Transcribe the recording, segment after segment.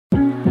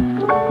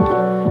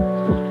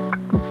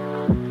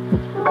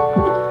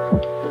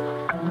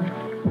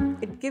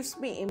gives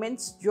me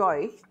immense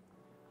joy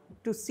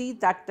to see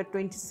that the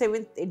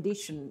 27th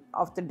edition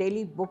of the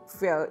Delhi Book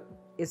Fair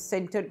is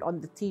centered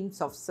on the themes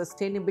of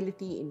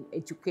sustainability in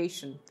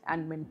education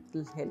and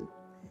mental health.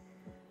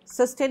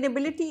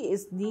 Sustainability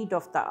is need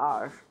of the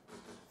hour,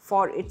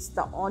 for it's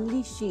the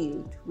only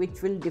shield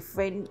which will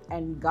defend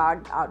and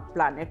guard our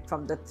planet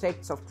from the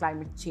threats of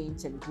climate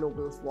change and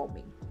global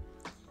warming.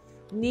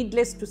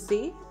 Needless to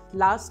say,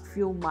 last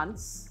few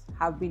months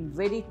have been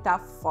very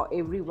tough for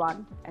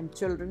everyone, and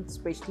children,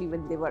 especially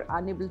when they were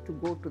unable to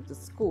go to the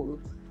school.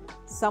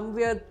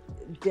 Somewhere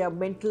their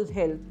mental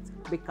health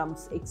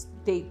becomes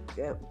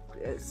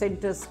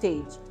center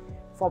stage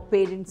for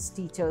parents,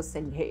 teachers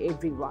and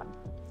everyone.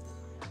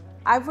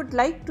 I would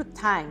like to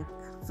thank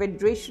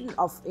Federation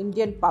of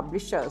Indian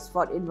Publishers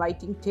for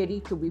inviting TERI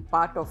to be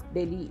part of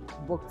Delhi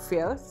Book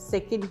Fair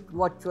second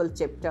virtual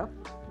chapter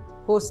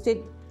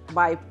hosted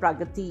by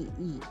Pragati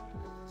E.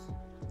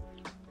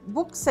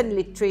 Books and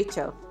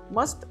literature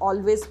must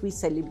always be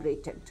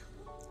celebrated,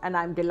 and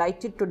I'm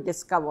delighted to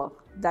discover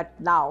that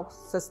now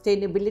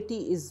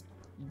sustainability is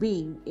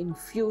being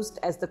infused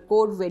as the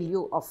core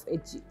value of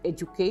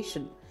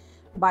education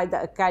by the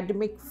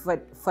academic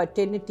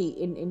fraternity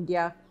in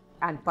India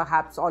and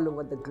perhaps all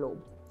over the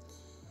globe.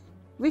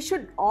 We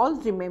should all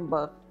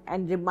remember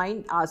and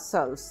remind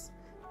ourselves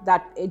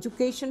that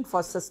education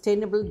for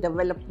sustainable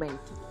development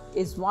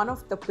is one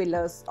of the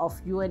pillars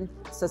of UN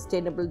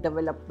Sustainable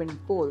Development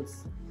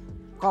Goals,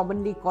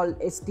 commonly called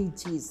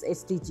SDGs,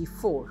 SDG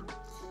 4,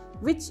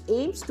 which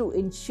aims to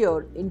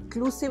ensure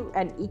inclusive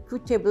and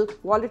equitable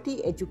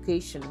quality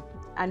education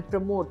and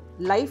promote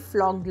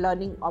lifelong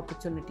learning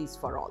opportunities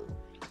for all.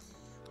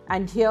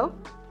 And here,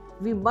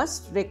 we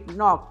must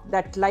recognize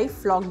that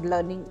lifelong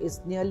learning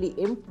is nearly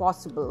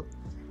impossible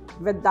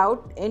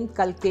without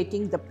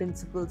inculcating the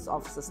principles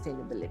of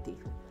sustainability.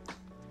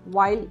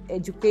 While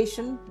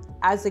education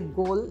as a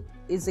goal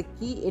is a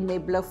key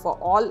enabler for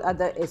all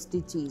other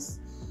SDGs,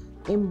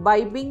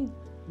 imbibing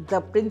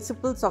the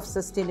principles of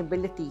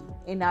sustainability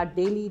in our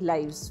daily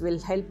lives will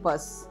help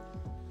us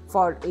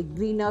for a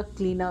greener,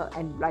 cleaner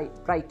and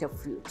brighter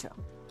future.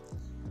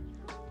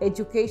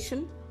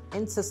 Education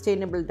in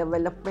sustainable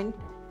development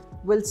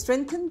will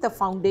strengthen the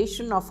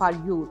foundation of our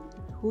youth,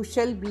 who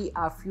shall be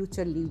our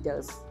future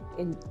leaders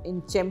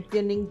in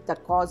championing the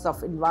cause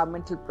of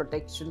environmental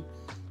protection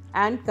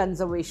and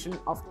conservation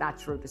of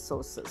natural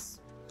resources.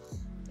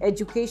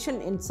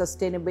 Education in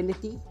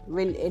sustainability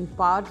will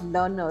empower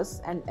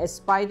learners and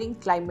aspiring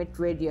climate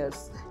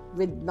warriors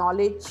with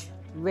knowledge,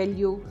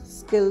 value,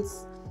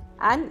 skills,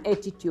 and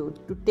attitude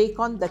to take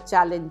on the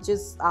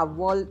challenges our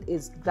world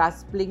is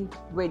grappling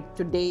with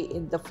today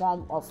in the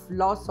form of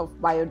loss of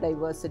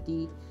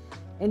biodiversity,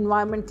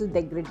 environmental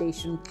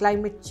degradation,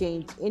 climate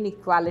change,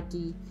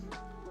 inequality,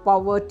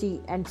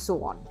 poverty, and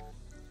so on.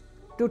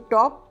 To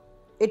top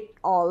it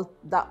all,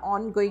 the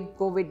ongoing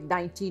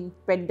COVID-19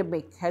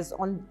 pandemic has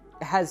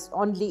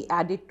only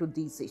added to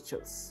these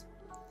issues.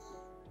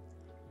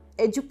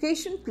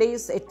 Education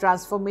plays a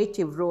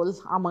transformative role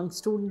among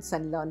students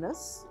and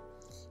learners,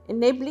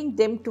 enabling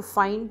them to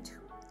find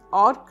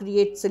or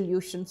create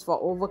solutions for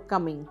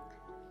overcoming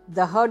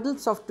the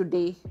hurdles of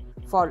today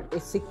for a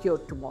secure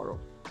tomorrow.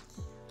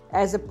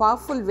 As a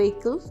powerful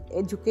vehicle,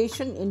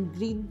 education in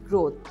green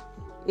growth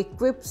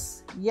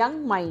equips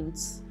young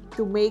minds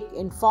to make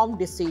informed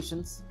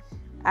decisions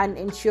and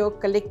ensure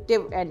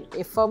collective and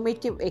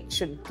affirmative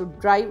action to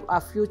drive our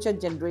future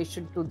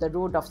generation to the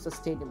road of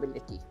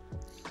sustainability.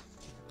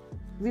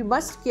 We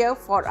must care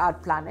for our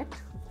planet.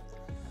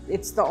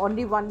 It's the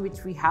only one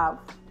which we have,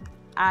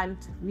 and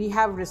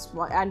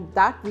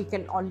that we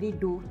can only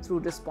do through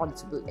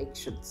responsible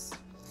actions.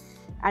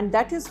 And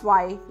that is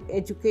why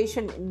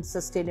education in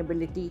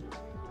sustainability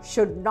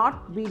should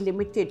not be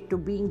limited to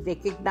being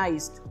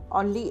recognized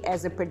only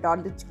as a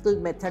pedagogical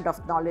method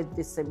of knowledge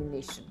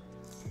dissemination.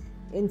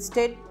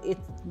 Instead, it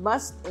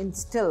must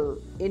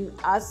instill in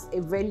us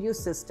a value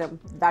system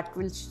that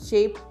will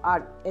shape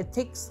our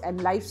ethics and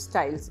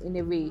lifestyles in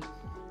a way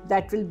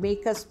that will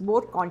make us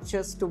more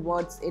conscious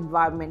towards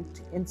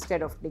environment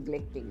instead of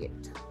neglecting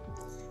it.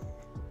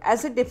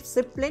 As a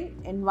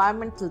discipline,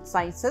 environmental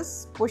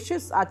sciences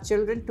pushes our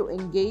children to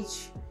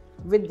engage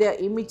with their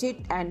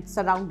immediate and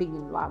surrounding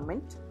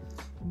environment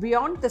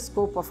beyond the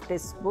scope of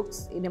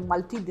textbooks in a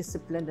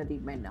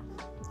multidisciplinary manner.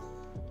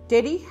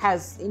 TERI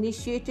has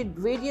initiated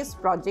various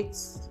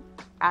projects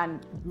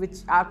and which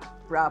are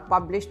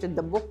published in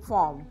the book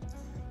form: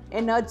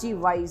 Energy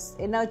Wise,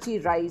 Energy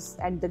Rise,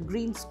 and the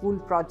Green School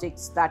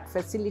projects that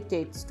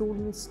facilitate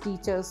students,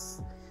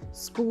 teachers,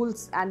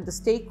 schools, and the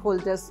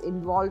stakeholders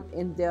involved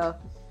in their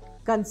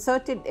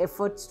concerted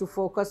efforts to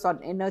focus on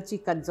energy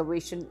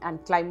conservation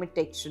and climate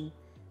action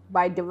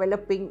by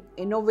developing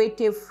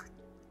innovative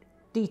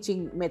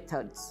teaching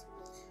methods.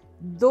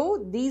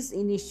 Though these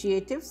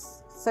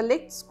initiatives,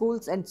 select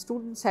schools and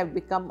students have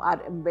become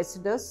our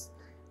ambassadors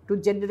to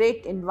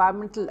generate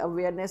environmental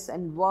awareness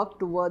and work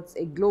towards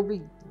a global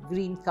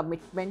green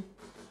commitment.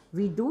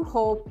 We do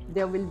hope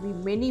there will be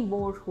many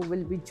more who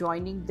will be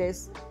joining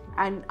this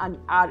and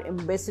our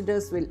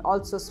ambassadors will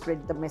also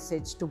spread the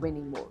message to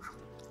many more.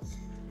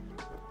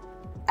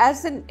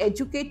 As an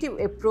educative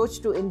approach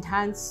to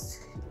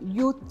enhance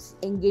youth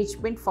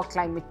engagement for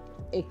climate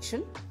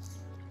action,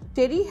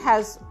 TERI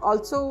has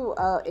also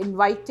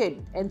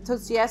invited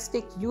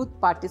enthusiastic youth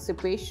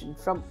participation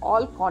from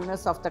all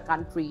corners of the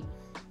country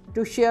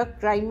to share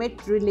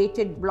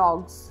climate-related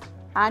blogs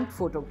and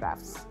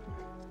photographs.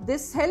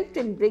 This helped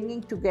in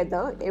bringing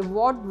together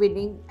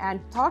award-winning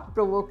and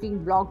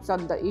thought-provoking blogs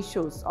on the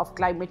issues of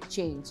climate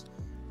change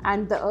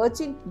and the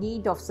urgent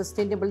need of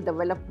sustainable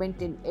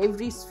development in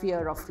every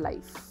sphere of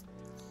life.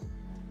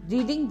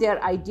 Reading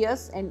their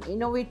ideas and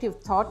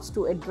innovative thoughts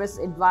to address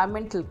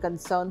environmental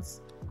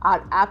concerns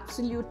are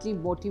absolutely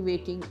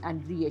motivating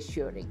and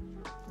reassuring.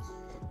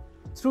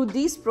 Through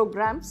these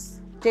programs,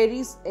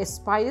 TERI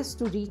aspires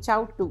to reach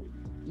out to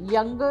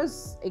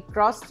youngers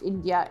across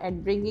India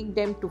and bringing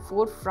them to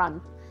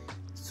forefront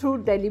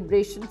through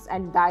deliberations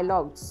and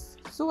dialogues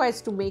so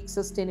as to make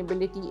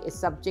sustainability a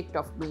subject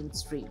of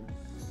mainstream.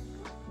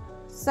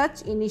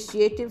 Such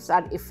initiatives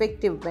are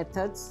effective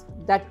methods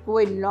that go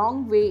a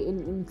long way in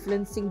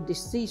influencing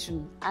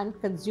decision and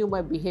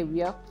consumer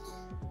behavior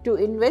to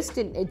invest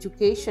in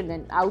education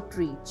and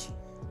outreach,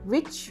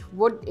 which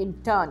would in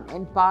turn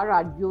empower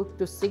our youth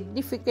to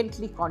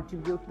significantly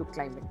contribute to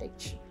climate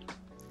action.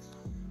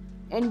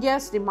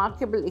 India's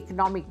remarkable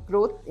economic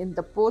growth in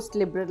the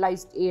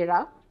post-liberalized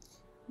era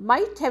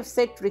might have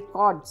set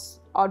records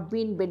or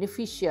been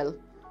beneficial,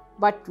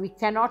 but we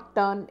cannot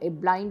turn a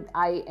blind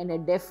eye and a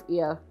deaf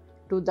ear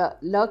to the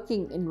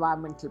lurking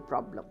environmental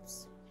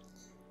problems.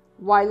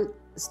 While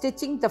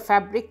stitching the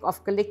fabric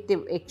of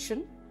collective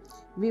action,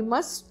 we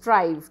must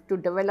strive to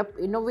develop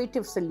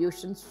innovative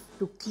solutions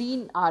to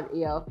clean our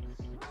air,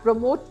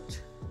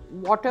 promote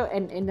water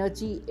and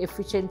energy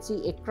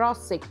efficiency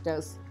across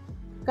sectors,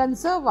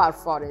 conserve our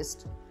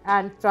forest,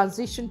 and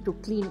transition to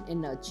clean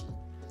energy.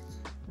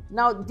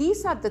 Now,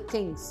 these are the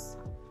things,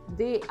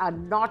 they are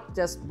not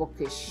just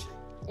bookish.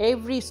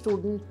 Every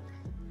student,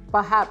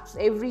 perhaps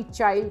every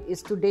child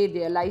is today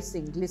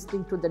realizing,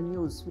 listening to the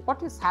news,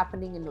 what is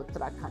happening in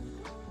Uttarakhand.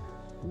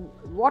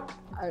 What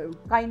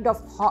kind of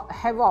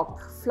havoc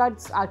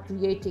floods are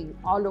creating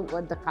all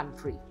over the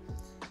country,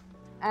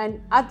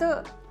 and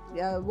other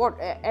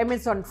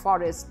Amazon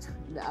forest,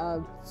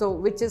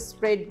 which is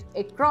spread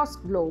across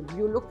globe.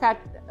 You look at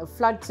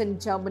floods in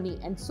Germany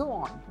and so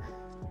on.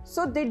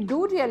 So they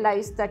do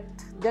realize that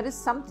there is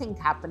something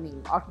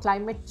happening, or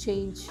climate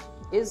change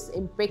is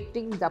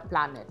impacting the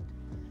planet.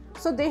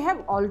 So they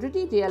have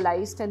already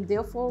realized, and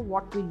therefore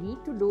what we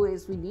need to do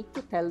is we need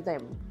to tell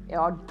them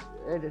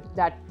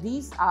that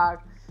these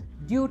are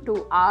due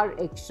to our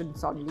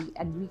actions only,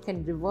 and we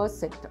can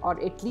reverse it or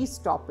at least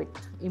stop it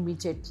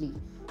immediately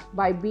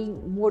by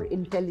being more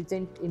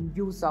intelligent in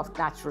use of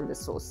natural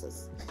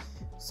resources.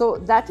 So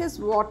that is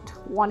what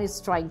one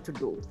is trying to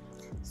do.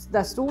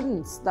 The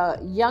students, the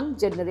young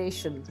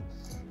generation,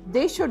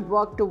 they should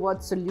work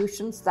towards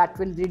solutions that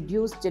will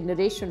reduce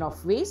generation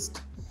of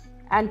waste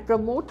and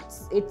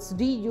promotes its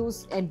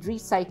reuse and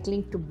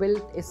recycling to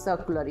build a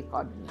circular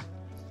economy.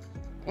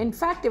 In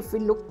fact, if we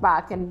look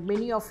back, and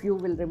many of you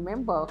will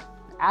remember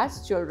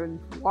as children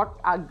what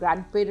our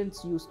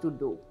grandparents used to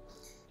do,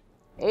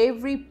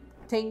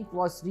 everything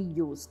was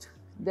reused.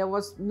 There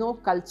was no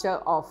culture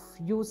of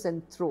use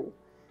and throw.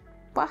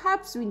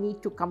 Perhaps we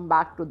need to come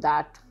back to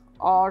that,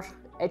 or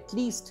at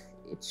least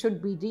it should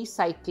be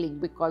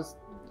recycling, because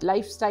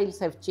lifestyles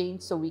have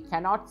changed, so we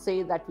cannot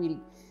say that we'll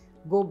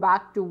go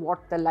back to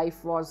what the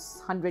life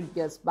was 100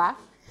 years back.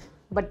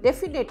 But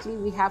definitely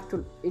we have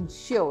to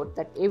ensure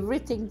that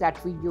everything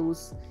that we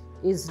use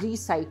is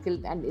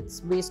recycled and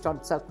it's based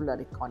on circular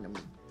economy.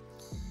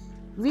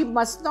 We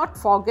must not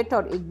forget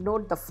or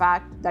ignore the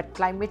fact that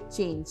climate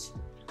change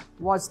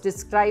was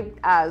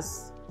described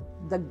as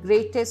the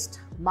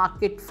greatest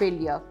market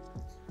failure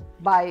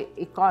by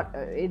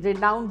a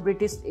renowned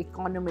British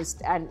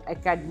economist and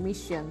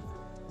academician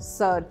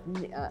Sir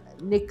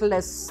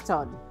Nicholas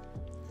Stern.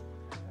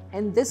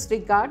 In this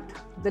regard,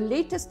 the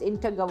latest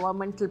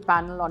Intergovernmental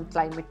Panel on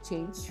Climate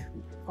Change,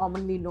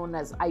 commonly known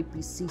as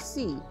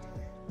IPCC,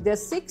 their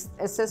 6th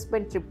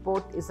assessment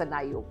report is an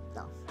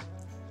eye-opener.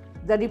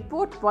 The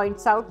report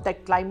points out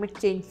that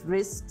climate change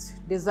risks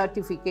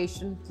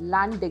desertification,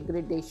 land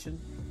degradation,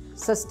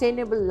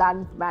 sustainable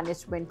land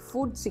management,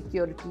 food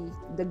security,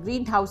 the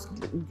greenhouse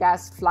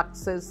gas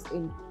fluxes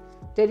in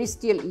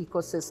terrestrial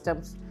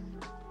ecosystems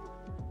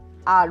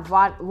are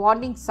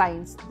warning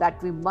signs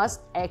that we must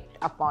act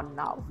upon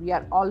now. We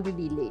are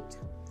already late.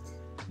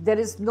 There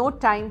is no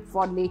time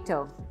for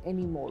later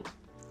anymore.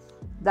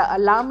 The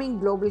alarming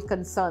global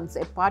concerns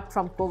apart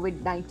from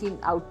COVID-19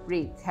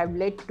 outbreak have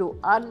led to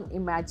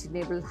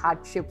unimaginable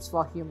hardships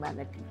for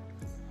humanity.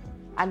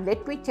 And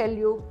let me tell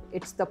you,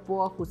 it's the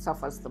poor who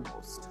suffers the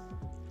most.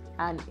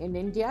 And in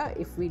India,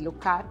 if we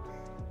look at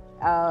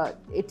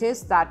it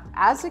is that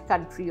as a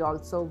country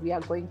also we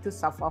are going to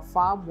suffer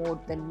far more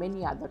than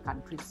many other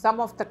countries. Some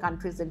of the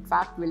countries in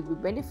fact will be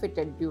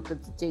benefited due to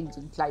the change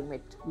in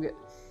climate.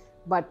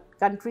 But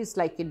countries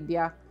like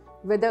India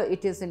whether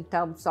it is in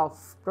terms of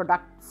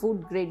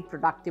food grain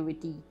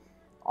productivity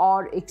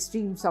or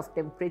extremes of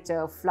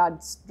temperature,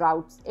 floods,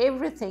 droughts,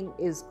 everything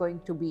is going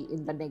to be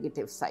in the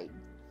negative side.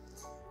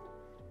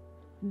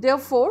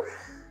 Therefore,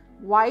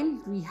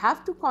 while we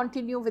have to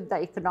continue with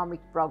the economic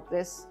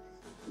progress,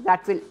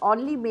 that will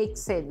only make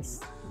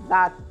sense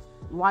that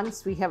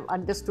once we have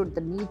understood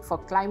the need for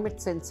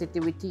climate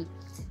sensitivity,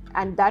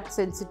 and that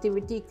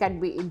sensitivity can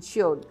be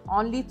ensured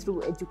only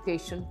through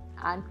education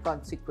and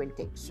consequent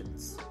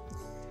actions.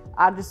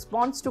 Our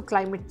response to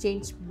climate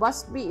change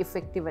must be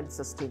effective and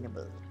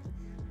sustainable.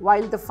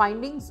 While the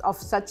findings of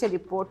such a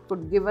report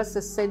could give us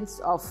a sense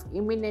of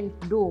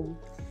imminent doom,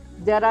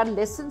 there are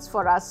lessons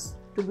for us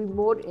to be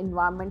more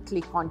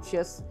environmentally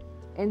conscious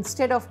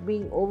instead of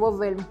being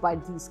overwhelmed by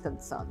these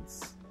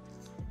concerns.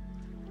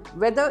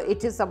 Whether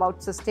it is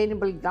about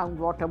sustainable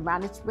groundwater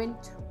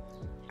management,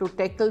 to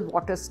tackle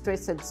water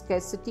stress and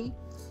scarcity,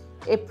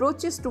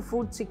 approaches to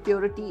food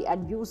security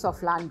and use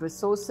of land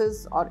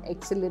resources, or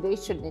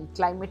acceleration in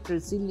climate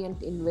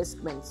resilient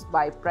investments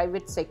by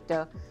private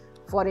sector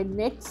for a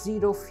net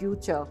zero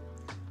future,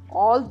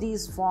 all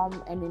these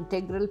form an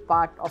integral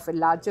part of a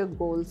larger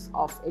goals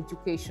of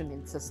education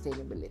in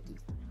sustainability.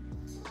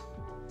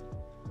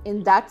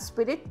 In that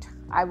spirit,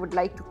 I would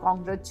like to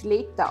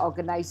congratulate the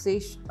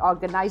organizers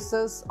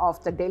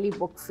of the Delhi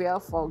Book Fair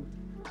for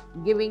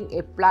giving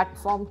a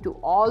platform to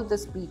all the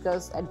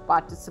speakers and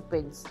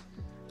participants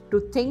to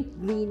think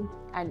green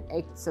and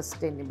act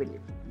sustainably.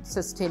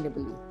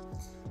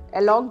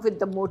 Along with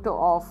the motto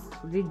of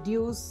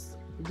reduce,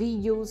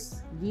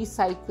 reuse,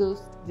 recycle,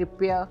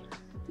 repair,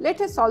 let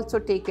us also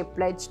take a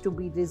pledge to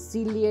be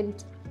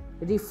resilient,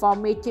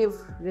 reformative,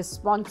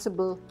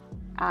 responsible,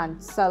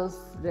 and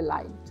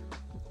self-reliant.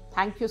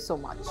 Thank you so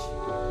much.